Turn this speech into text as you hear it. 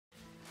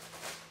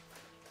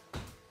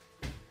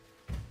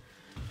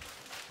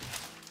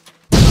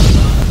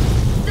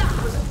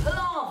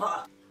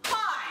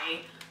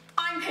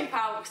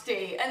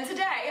LoveTheTea, and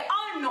today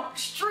I'm not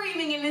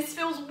streaming and this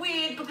feels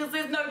weird because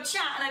there's no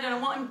chat and I don't know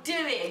what I'm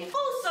doing.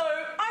 Also,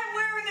 I'm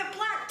wearing a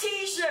black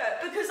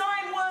t-shirt because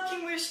I'm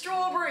working with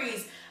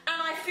strawberries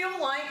and I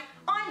feel like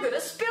I'm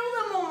gonna spill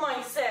them on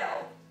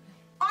myself.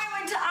 I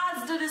went to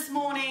Asda this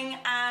morning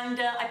and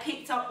I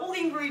picked up all the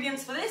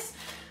ingredients for this,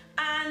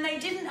 and they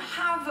didn't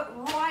have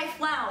rye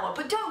flour,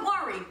 but don't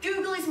worry,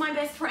 Google is my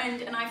best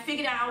friend and I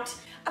figured out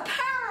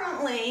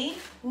apparently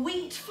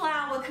wheat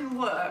flour can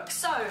work.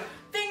 So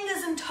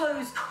fingers and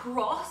toes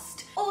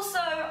crossed. Also,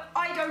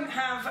 I don't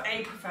have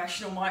a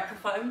professional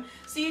microphone,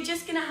 so you're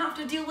just gonna have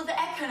to deal with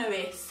the echo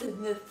noise.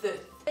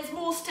 There's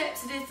more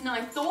steps to this than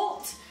I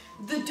thought.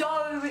 The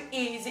dough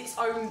is its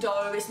own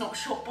dough, it's not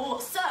shop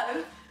bought, so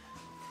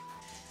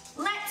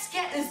let's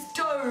get this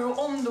dough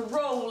on the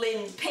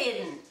rolling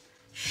pin,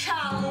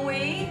 shall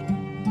we?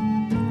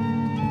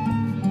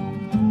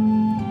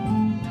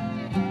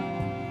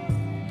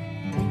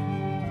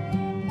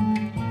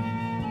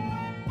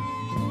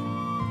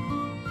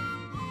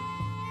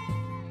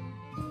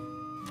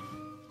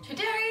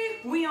 Today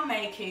we are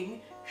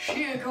making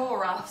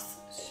Shigura's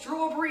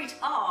strawberry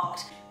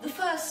tart. The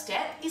first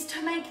step is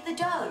to make the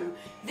dough.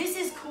 This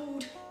is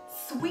called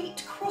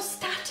sweet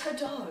crostata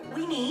dough.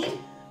 We need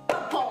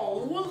a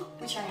bowl,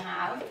 which I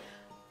have,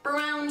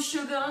 brown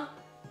sugar,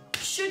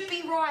 should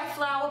be rye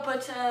flour,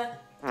 but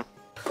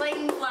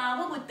plain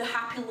flour with the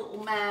happy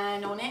little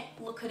man on it.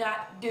 Look at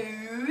that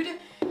dude.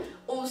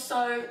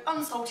 Also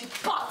unsalted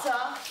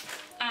butter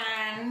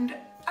and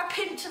a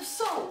pinch of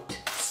salt.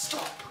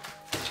 Stop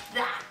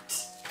that.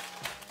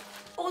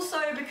 Also,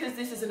 because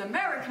this is an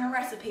American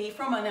recipe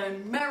from an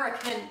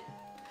American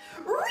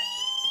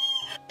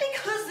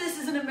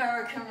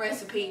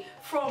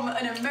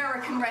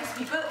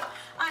recipe book,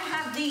 I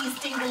have these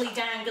dingly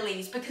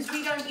danglies because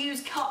we don't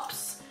use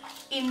cups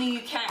in the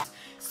UK.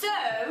 So,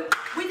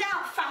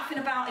 without faffing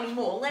about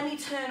anymore, let me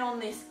turn on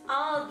this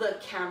other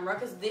camera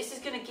because this is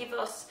going to give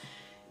us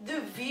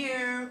the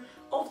view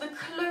of the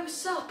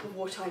close-up of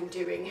what I'm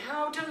doing.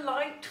 How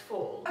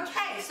delightful.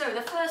 Okay, so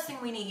the first thing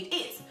we need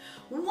is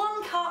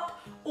 1 cup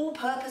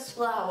all-purpose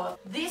flour.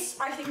 This,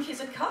 I think,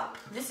 is a cup.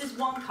 This is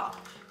 1 cup.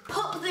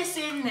 Put this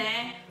in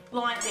there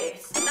like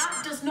this.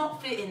 That does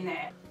not fit in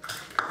there.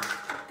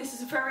 This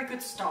is a very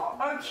good start.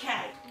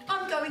 Okay,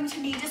 I'm going to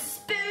need a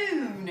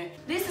spoon.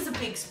 This is a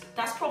big spoon.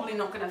 That's probably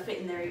not going to fit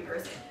in there either,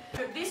 is it?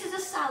 But this is a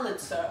salad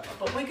server,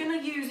 but we're going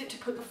to use it to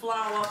put the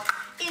flour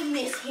in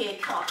this here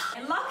cup.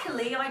 And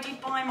luckily, I did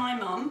buy my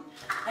mum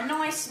a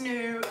nice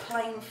new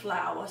plain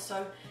flour,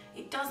 so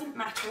it doesn't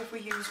matter if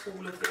we use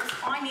all of this.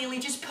 I nearly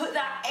just put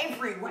that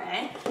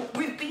everywhere.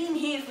 We've been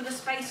here for the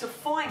space of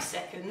 5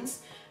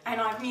 seconds,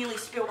 and I've nearly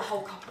spilled a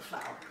whole cup of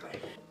flour.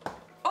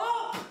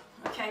 Oh!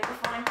 Okay,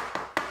 we're fine.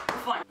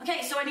 We're fine.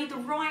 Okay, so I need the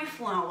rye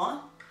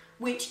flour,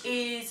 which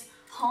is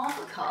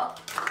 1/2 cup.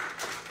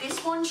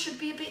 This one should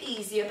be a bit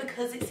easier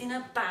because it's in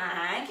a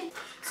bag.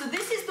 So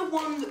this is the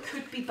one that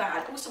could be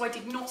bad. Also, I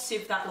did not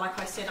sieve that like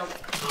I said I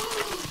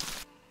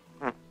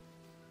would.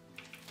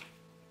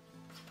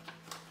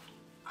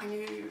 I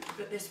knew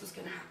that this was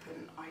going to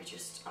happen.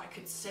 I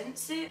could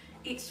sense it.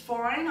 It's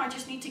fine. I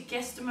just need to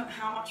guesstimate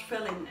how much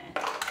fell in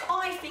there.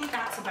 I think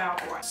that's about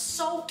right.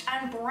 Salt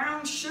and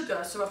brown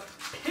sugar. So a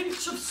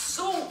pinch of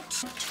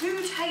salt.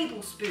 2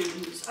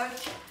 tablespoons.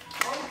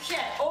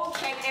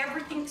 Okay,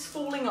 everything's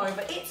falling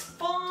over. It's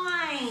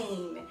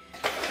fine.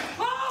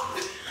 Oh!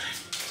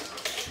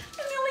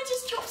 I nearly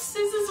just dropped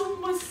scissors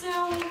on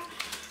myself.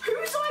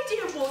 Whose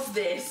idea was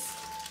this?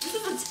 This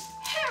is a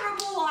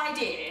terrible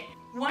idea.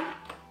 1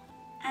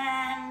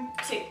 and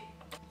 2.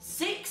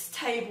 6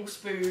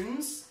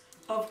 tablespoons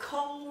of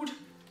cold,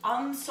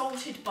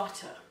 unsalted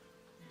butter.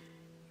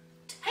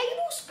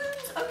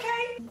 Tablespoons,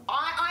 okay.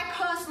 I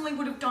personally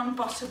would have done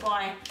butter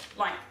by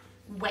like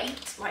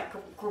weight, like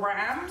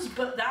grams,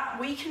 but that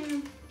we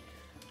can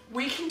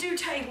do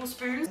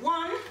tablespoons.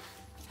 1,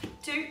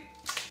 2,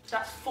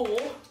 that's 4.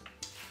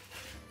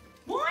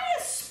 Why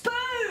a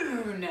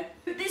spoon?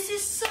 This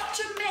is such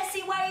a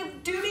messy way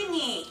of doing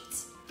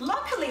it.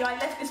 Luckily, I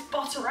left this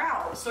butter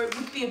out, so it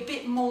would be a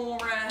bit more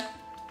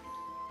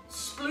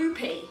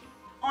sploopy.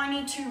 I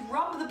need to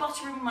rub the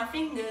butter in with my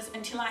fingers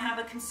until I have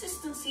a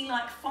consistency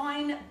like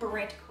fine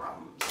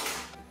breadcrumbs.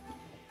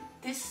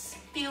 This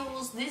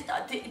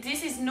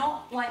is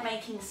not like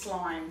making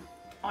slime.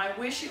 I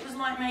wish it was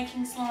like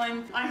making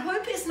slime. I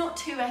hope it's not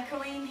too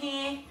echoey in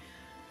here.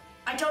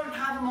 I don't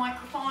have a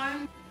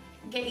microphone.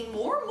 I'm getting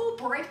more and more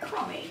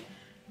breadcrumby.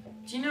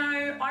 Do you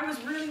know, I was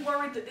really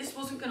worried that this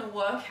wasn't going to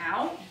work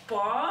out,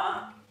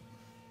 but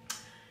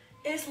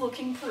it's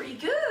looking pretty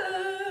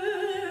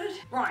good.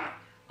 Right,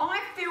 I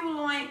feel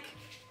like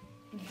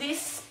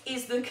this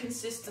is the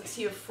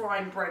consistency of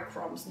frying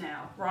breadcrumbs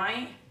now,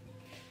 right?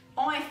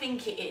 I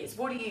think it is.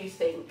 What do you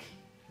think?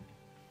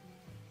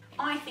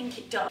 I think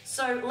it does.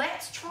 So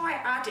let's try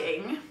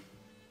adding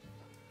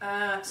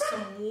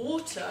some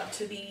water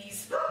to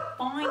these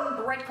fine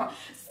breadcrumbs.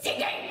 Sit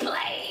down,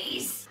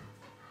 please.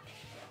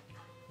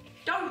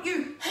 Don't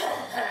you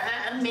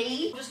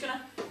me. I'm just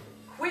gonna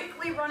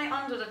quickly run run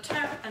it under the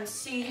tap and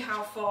see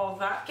how far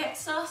that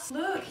gets us.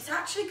 Look, it's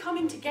actually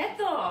coming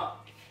together.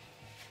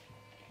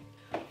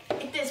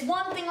 If there's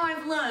one thing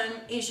I've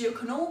learned is you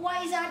can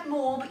always add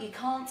more, but you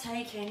can't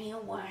take any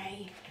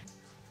away.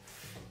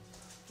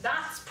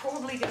 That's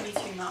probably going to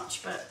be too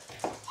much, but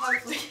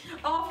hopefully,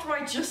 after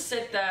I just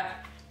said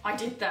that, I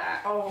did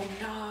that. Oh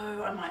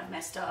no, I might have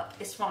messed up.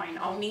 It's fine,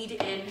 I'll knead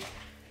it in.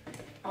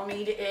 I'll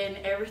knead it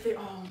in, everything.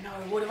 Oh no,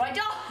 what have I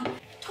done?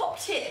 Top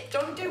tip,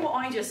 don't do what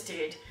I just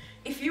did.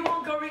 If you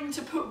are going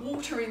to put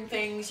water in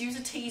things, use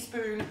a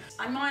teaspoon.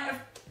 I might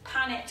have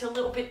panicked a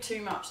little bit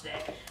too much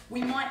there.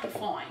 We might be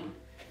fine.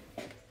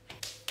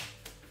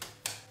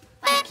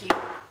 Thank you.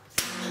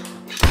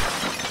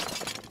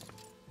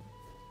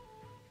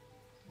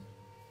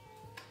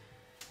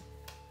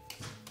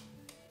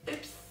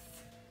 Oops.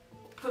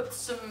 Put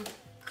some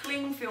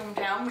cling film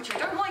down, which I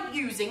don't like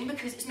using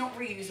because it's not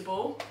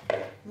reusable.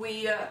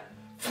 We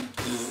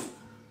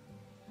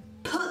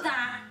put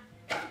that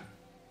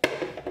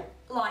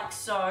like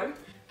so.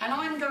 And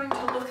I'm going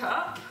to look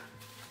up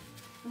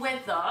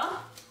whether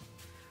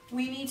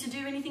we need to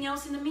do anything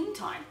else in the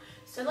meantime.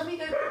 So let me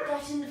go put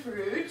that in the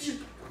fridge.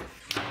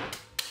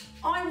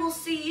 I will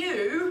see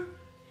you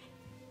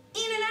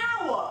in an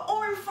hour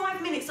or in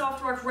 5 minutes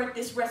after I've read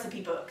this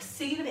recipe book.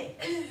 See you in a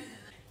bit.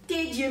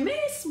 Did you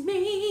miss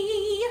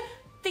me?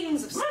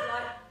 Things have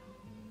like...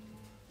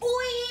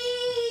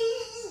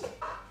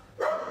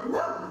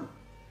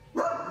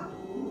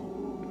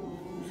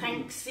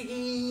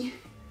 Thanksy.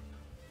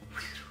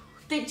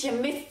 Did you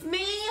miss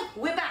me?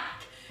 We're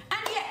back.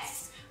 And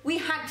yes, we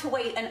had to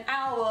wait an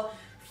hour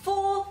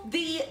for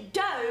the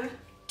dough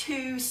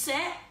to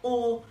set,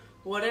 or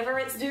whatever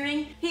it's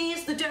doing.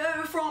 Here's the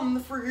dough from the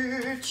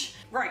fridge.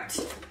 Right,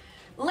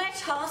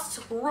 let us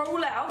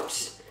roll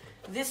out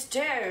this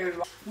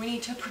dough. We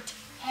need to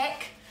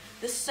protect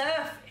the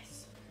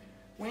surface.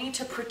 We need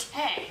to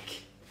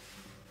protect.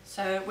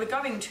 So we're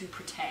going to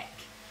protect.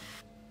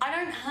 I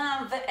don't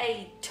have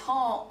a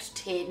tart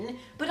tin,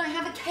 but I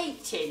have a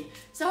cake tin.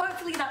 So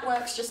hopefully that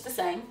works just the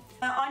same.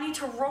 I need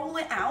to roll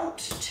it out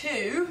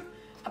to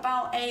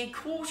about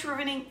 1/4 of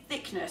an inch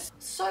thickness.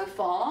 So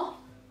far,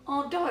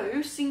 our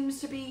dough seems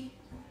to be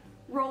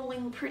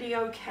rolling pretty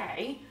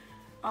okay.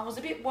 I was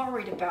a bit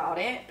worried about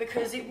it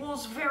because it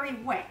was very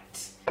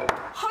wet.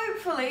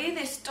 Hopefully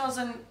this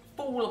doesn't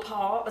fall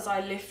apart as I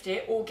lift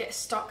it or get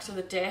stuck to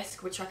the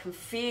desk, which I can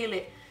feel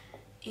it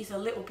is a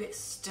little bit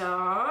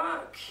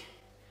stuck.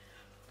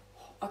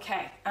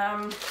 Okay,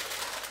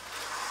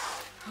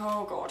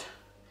 oh God.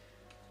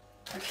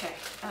 Okay,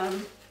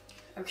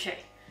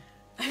 okay.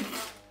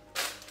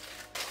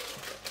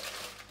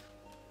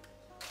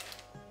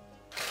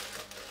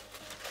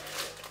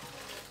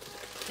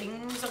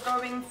 Things are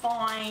going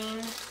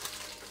fine.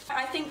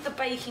 I think the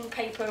baking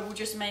paper will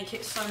just make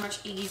it so much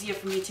easier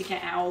for me to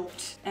get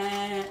out.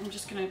 And I'm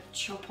just gonna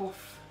chop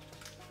off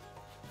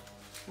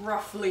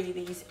roughly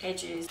these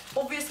edges.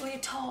 Obviously a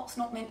tart's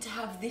not meant to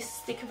have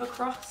this thick of a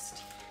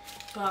crust,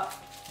 but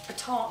a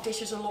tart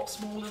dish is a lot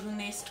smaller than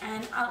this,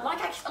 and like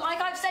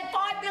I've said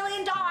 5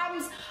 billion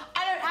times,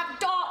 I don't have a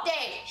tart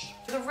dish.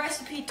 The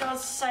recipe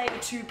does say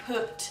to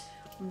put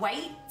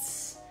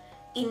weights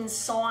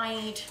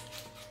inside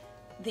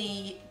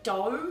the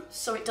dough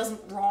so it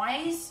doesn't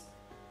rise.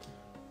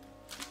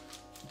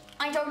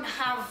 I don't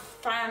have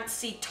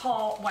fancy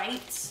tart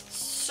weights,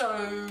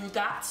 so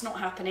that's not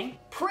happening.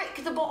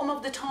 Prick the bottom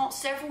of the tart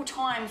several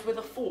times with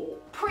a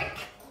fork. Prick!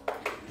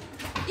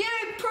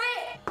 You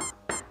prick!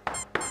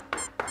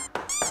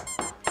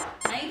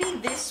 Maybe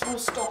this will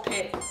stop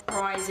it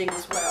rising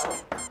as well.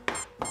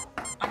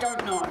 I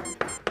don't know.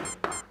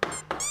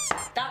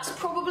 That's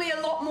probably a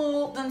lot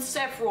more than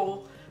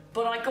several,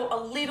 but I got a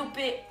little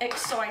bit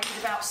excited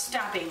about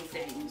stabbing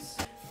things.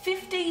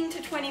 15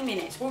 to 20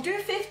 minutes. We'll do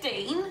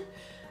 15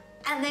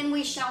 and then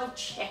we shall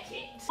check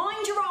it.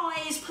 Mind your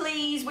eyes,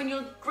 please, when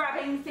you're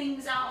grabbing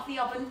things out of the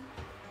oven.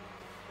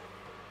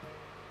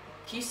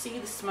 Do you see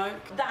the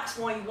smoke? That's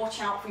why you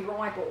watch out for your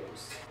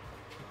eyeballs.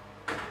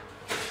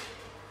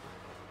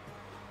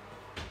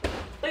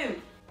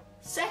 Boom.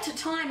 Set a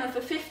timer for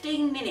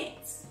 15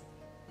 minutes.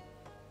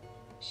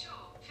 Sure,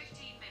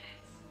 15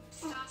 minutes.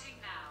 Starting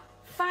now.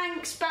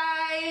 Thanks,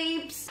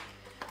 babes.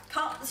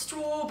 Cut the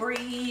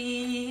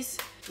strawberries.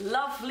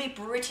 Lovely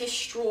British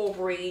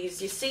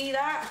strawberries. You see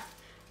that?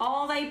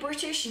 Are they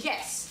British?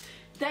 Yes.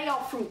 They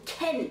are from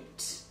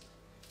Kent.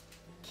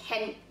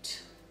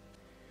 Kent.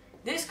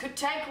 This could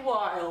take a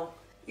while.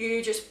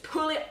 You just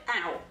pull it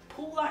out.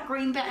 Pull that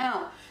green bit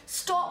out.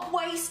 Stop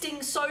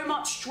wasting so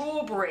much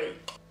strawberry.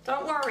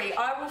 Don't worry,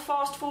 I will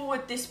fast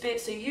forward this bit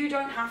so you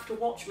don't have to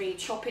watch me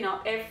chopping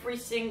up every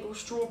single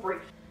strawberry.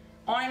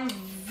 I'm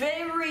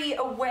very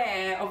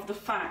aware of the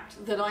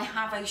fact that I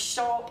have a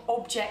sharp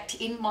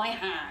object in my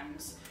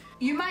hands.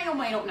 You may or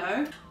may not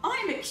know,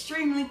 I'm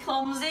extremely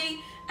clumsy,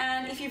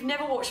 and if you've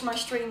never watched my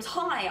streams,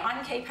 hi,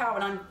 I'm kayPOW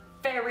and I'm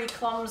very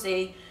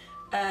clumsy.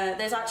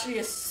 There's actually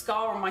a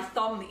scar on my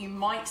thumb that you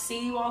might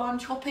see while I'm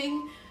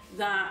chopping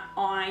that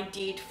I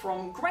did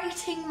from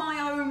grating my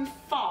own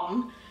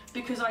thumb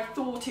because I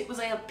thought it was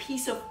a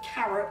piece of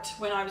carrot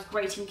when I was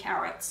grating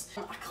carrots.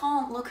 I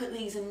can't look at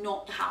these and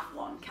not have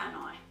one, can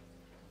I?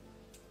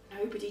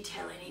 Nobody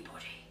tell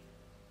anybody.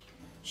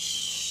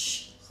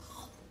 Shh.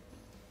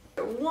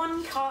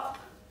 1 cup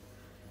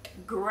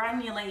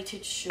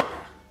granulated sugar.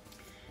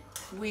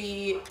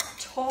 We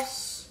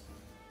toss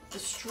the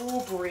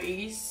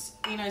strawberries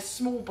in a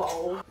small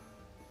bowl.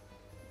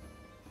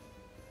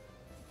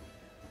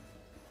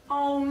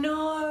 Oh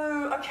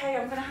no! Okay,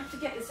 I'm gonna have to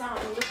get this out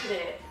and look at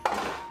it.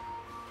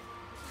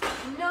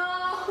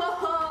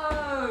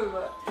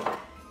 No!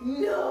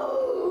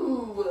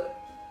 No!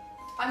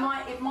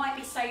 It might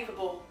be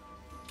savable.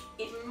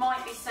 It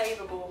might be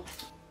savable.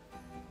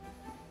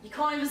 You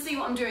can't even see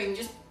what I'm doing,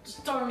 just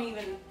don't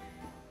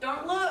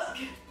look!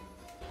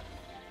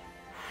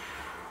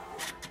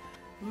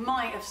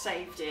 Might have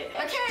saved it.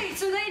 Okay,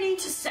 so they need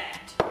to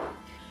set.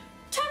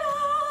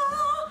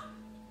 Ta-da!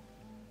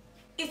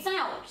 It's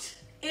out.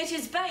 It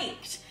is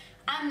baked.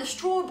 And the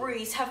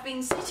strawberries have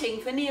been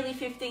sitting for nearly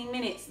 15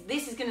 minutes.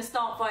 This is going to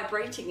start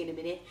vibrating in a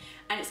minute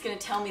and it's going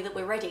to tell me that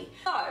we're ready.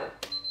 So,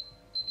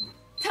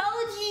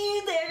 told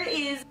you there it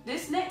is.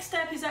 This next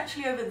step is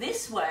actually over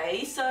this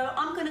way, so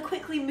I'm going to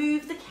quickly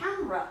move the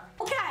camera.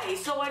 Okay,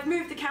 so I've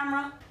moved the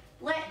camera.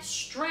 Let's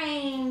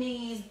strain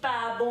these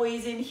bad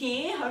boys in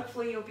here.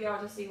 Hopefully you'll be able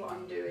to see what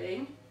I'm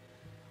doing.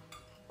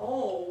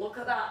 Oh, look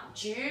at that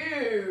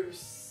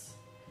juice.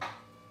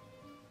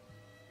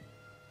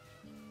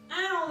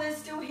 Ow, there's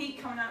still heat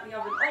coming out of the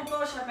oven. Oh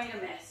gosh, I've made a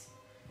mess.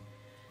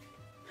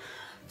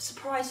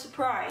 Surprise,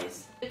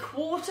 surprise. A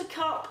 1/4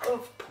 cup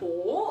of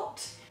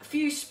port, a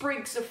few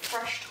sprigs of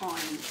fresh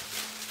thyme.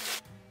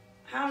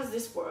 How does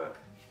this work?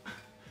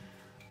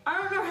 I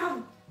don't know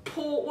how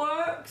port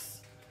works.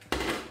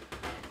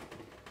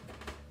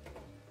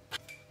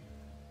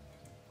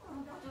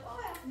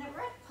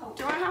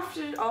 Do I have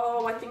to?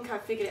 Oh, I think I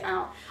figured it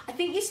out. I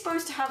think you're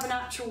supposed to have an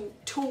actual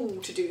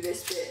tool to do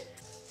this bit.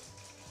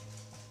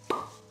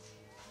 I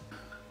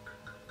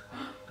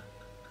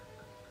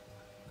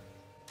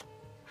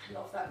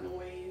love that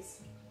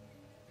noise.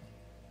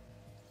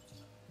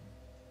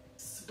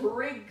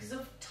 Sprigs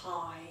of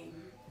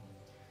thyme.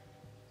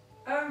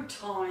 Oh,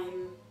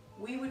 thyme,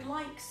 we would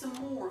like some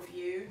more of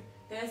you.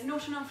 There's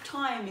not enough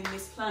time in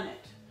this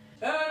planet.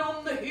 Turn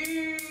on the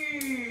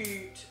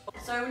heat!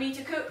 So we need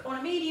to cook on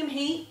a medium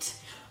heat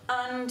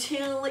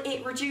until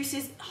it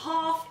reduces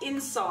half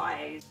in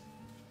size.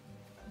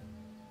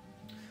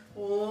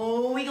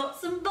 Oh, we got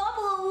some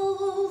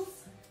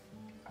bubbles!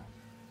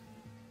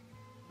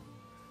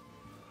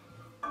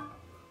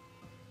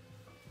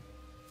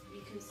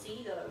 You can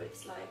see though,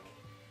 it's like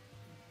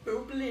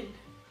bubbling.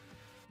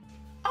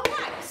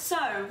 Okay,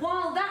 so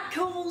while that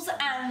cools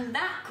and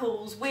that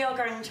cools, we are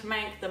going to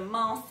make the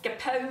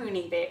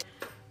mascarpone bit.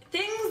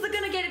 Things are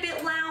going to get a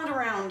bit loud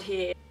around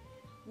here.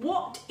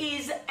 What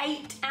is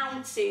 8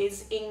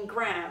 ounces in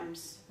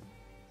grams?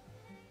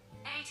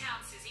 8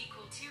 ounces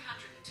equal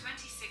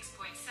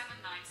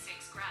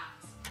 226.796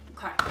 grams.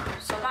 Okay,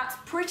 so that's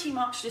pretty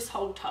much this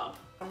whole tub.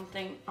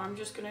 I'm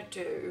just going to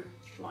do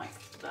like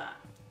that.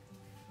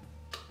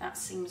 That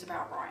seems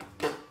about right.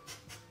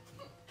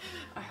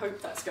 I hope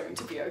that's going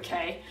to be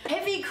okay.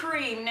 Heavy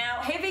cream.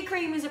 Now, heavy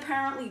cream is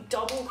apparently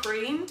double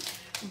cream,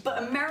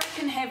 but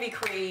American heavy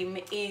cream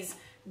is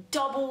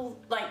double,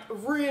 like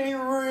really,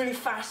 really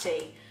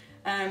fatty.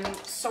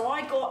 So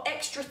I got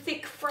extra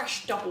thick,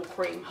 fresh double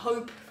cream.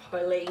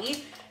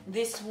 Hopefully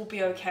this will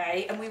be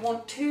okay. And we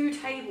want 2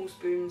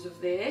 tablespoons of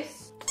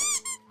this.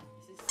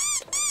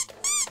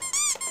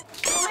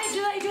 Why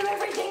do they do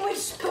everything with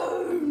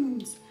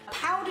spoons?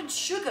 Powdered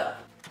sugar.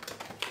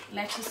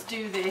 Let us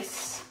do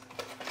this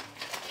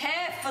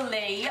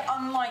carefully,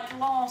 unlike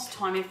last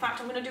time. In fact,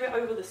 I'm going to do it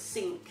over the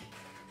sink.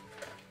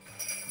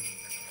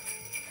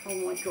 Oh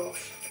my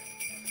gosh.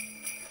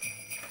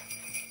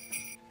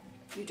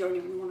 You don't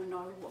even want to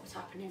know what's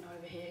happening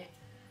over here.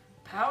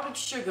 Powdered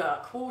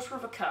sugar,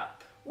 1/4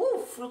 cup.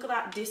 Woof, look at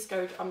that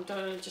disco. I'm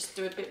going to just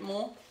do a bit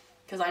more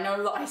because I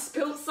know that I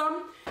spilled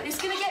some. It's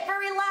going to get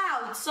very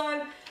loud,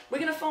 so we're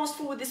going to fast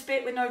forward this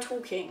bit with no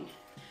talking.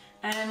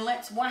 And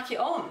let's whack it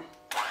on.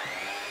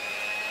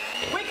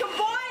 We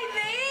combine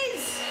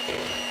these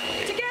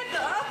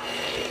together,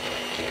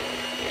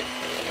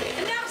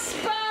 and that's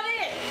about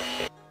it.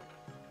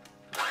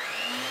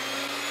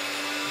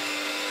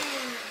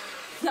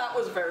 That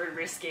was very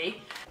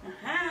risky.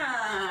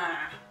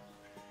 Aha!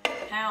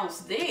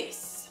 How's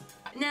this?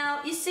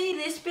 Now, you see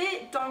this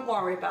bit? Don't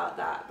worry about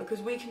that,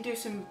 because we can do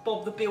some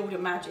Bob the Builder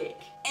magic.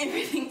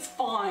 Everything's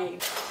fine.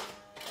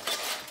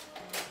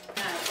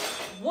 Now,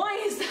 why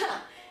is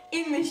that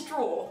in this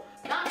drawer?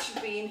 That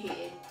should be in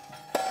here.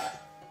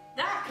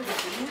 That could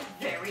have been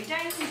very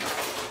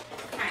dangerous.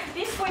 Right,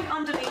 this went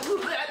underneath.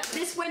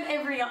 This went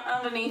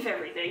underneath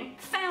everything.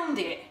 Found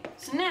it.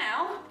 So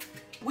now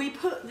we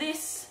put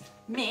this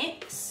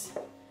mix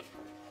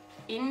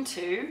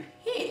into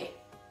here.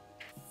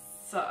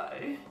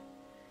 So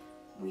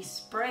we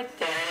spread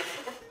this.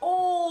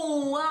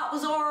 Oh, that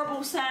was a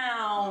horrible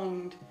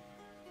sound.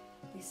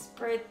 We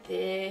spread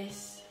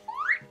this.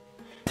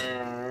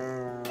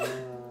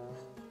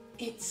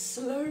 It's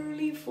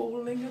slowly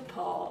falling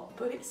apart,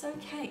 but it's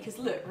okay, because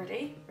look,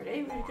 ready?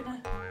 Ready?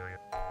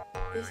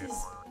 This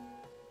is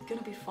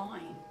gonna be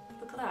fine.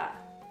 Look at that.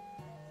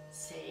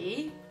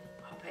 See?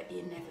 I bet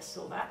you never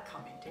saw that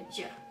coming, did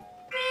you?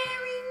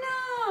 Very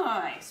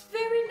nice,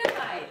 very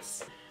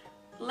nice.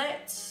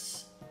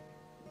 Let's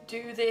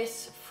do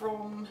this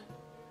from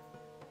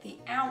the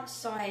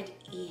outside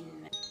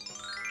in.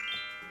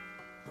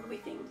 What do we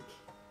think?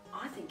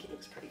 I think it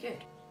looks pretty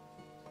good.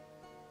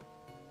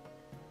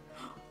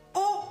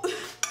 Oh!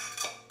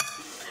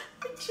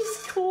 I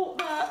just caught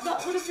that.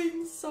 That would have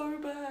been so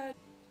bad.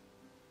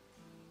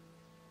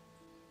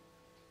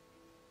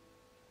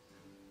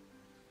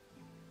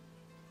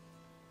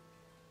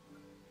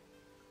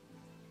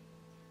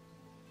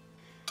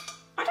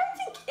 I don't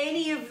think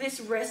any of this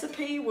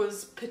recipe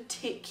was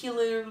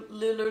particularly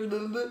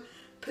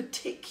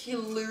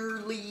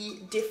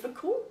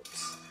difficult.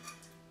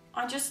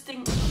 I just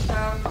think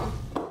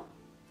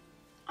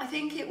I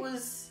think it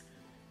was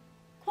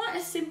quite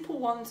a simple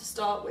one to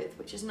start with,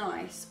 which is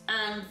nice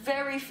and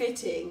very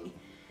fitting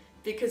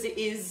because it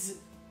is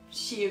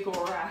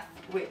Sheogorath,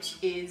 which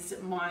is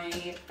my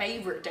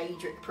favourite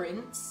Daedric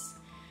prince,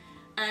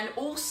 and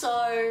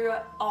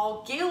also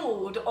our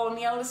guild on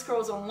the Elder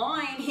Scrolls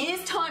Online.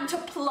 Here's time to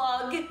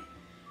plug.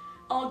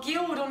 Our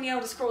guild on the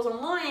Elder Scrolls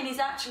Online is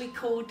actually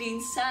called the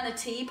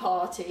Insanity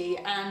Party,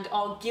 and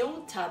our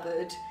guild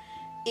tabard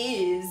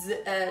is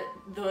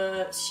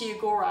the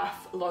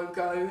Sheogorath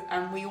logo,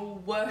 and we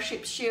all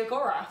worship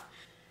Sheogorath.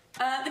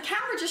 The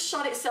camera just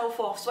shut itself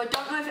off, so I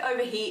don't know if it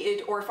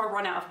overheated or if I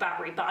run out of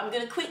battery, but I'm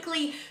going to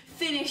quickly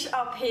finish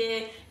up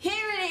here.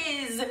 Here it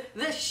is,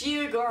 the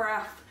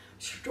Sheogorath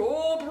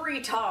strawberry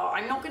tart.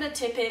 I'm not going to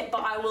tip it,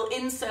 but I will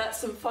insert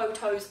some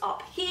photos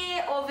up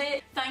here of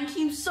it. Thank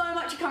you so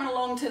much for coming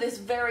along to this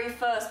very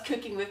first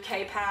Cooking with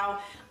kayPOW.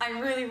 I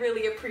really,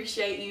 really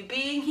appreciate you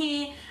being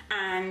here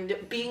and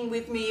being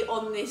with me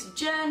on this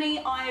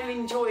journey. I have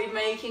enjoyed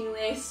making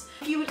this.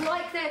 If you would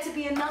like there to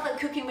be another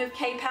Cooking with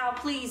kayPOW,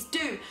 please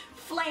do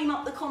flame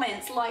up the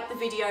comments, like the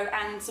video,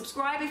 and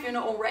subscribe if you're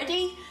not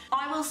already.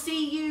 I will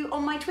see you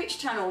on my Twitch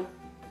channel.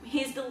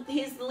 Here's the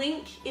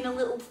link in a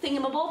little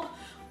thingamabob,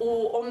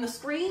 or on the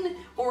screen,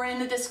 or in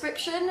the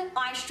description.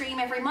 I stream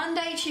every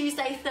Monday,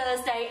 Tuesday,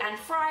 Thursday, and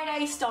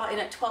Friday, starting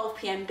at 12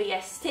 PM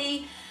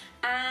BST.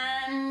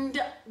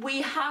 And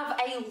we have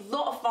a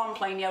lot of fun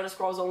playing the Elder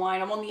Scrolls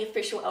Online. I'm on the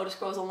official Elder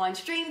Scrolls Online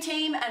stream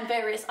team and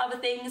various other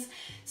things.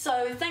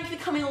 So thank you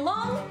for coming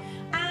along,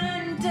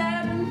 and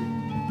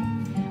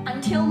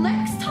until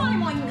next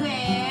time, I'm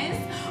glad.